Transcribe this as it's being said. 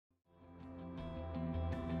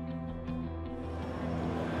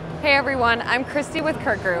Hey everyone, I'm Christy with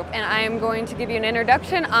Curt Group, and I am going to give you an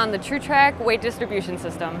introduction on the TruTrack weight distribution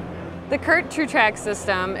system. The Curt TruTrack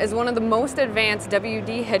system is one of the most advanced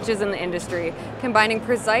WD hitches in the industry, combining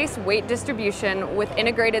precise weight distribution with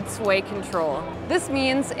integrated sway control. This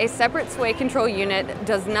means a separate sway control unit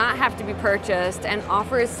does not have to be purchased and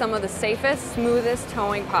offers some of the safest, smoothest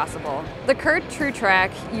towing possible. The Curt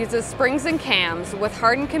TruTrack uses springs and cams with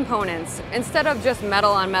hardened components instead of just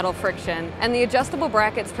metal on metal friction, and the adjustable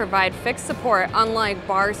brackets provide fixed support unlike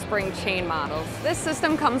bar spring chain models. This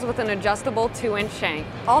system comes with an adjustable 2-inch shank.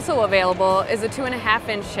 Also available is a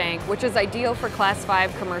 2.5-inch shank, which is ideal for Class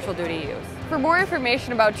 5 commercial duty use. For more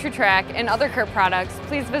information about TruTrack and other Curt products,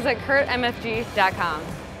 please visit curtmfg.com.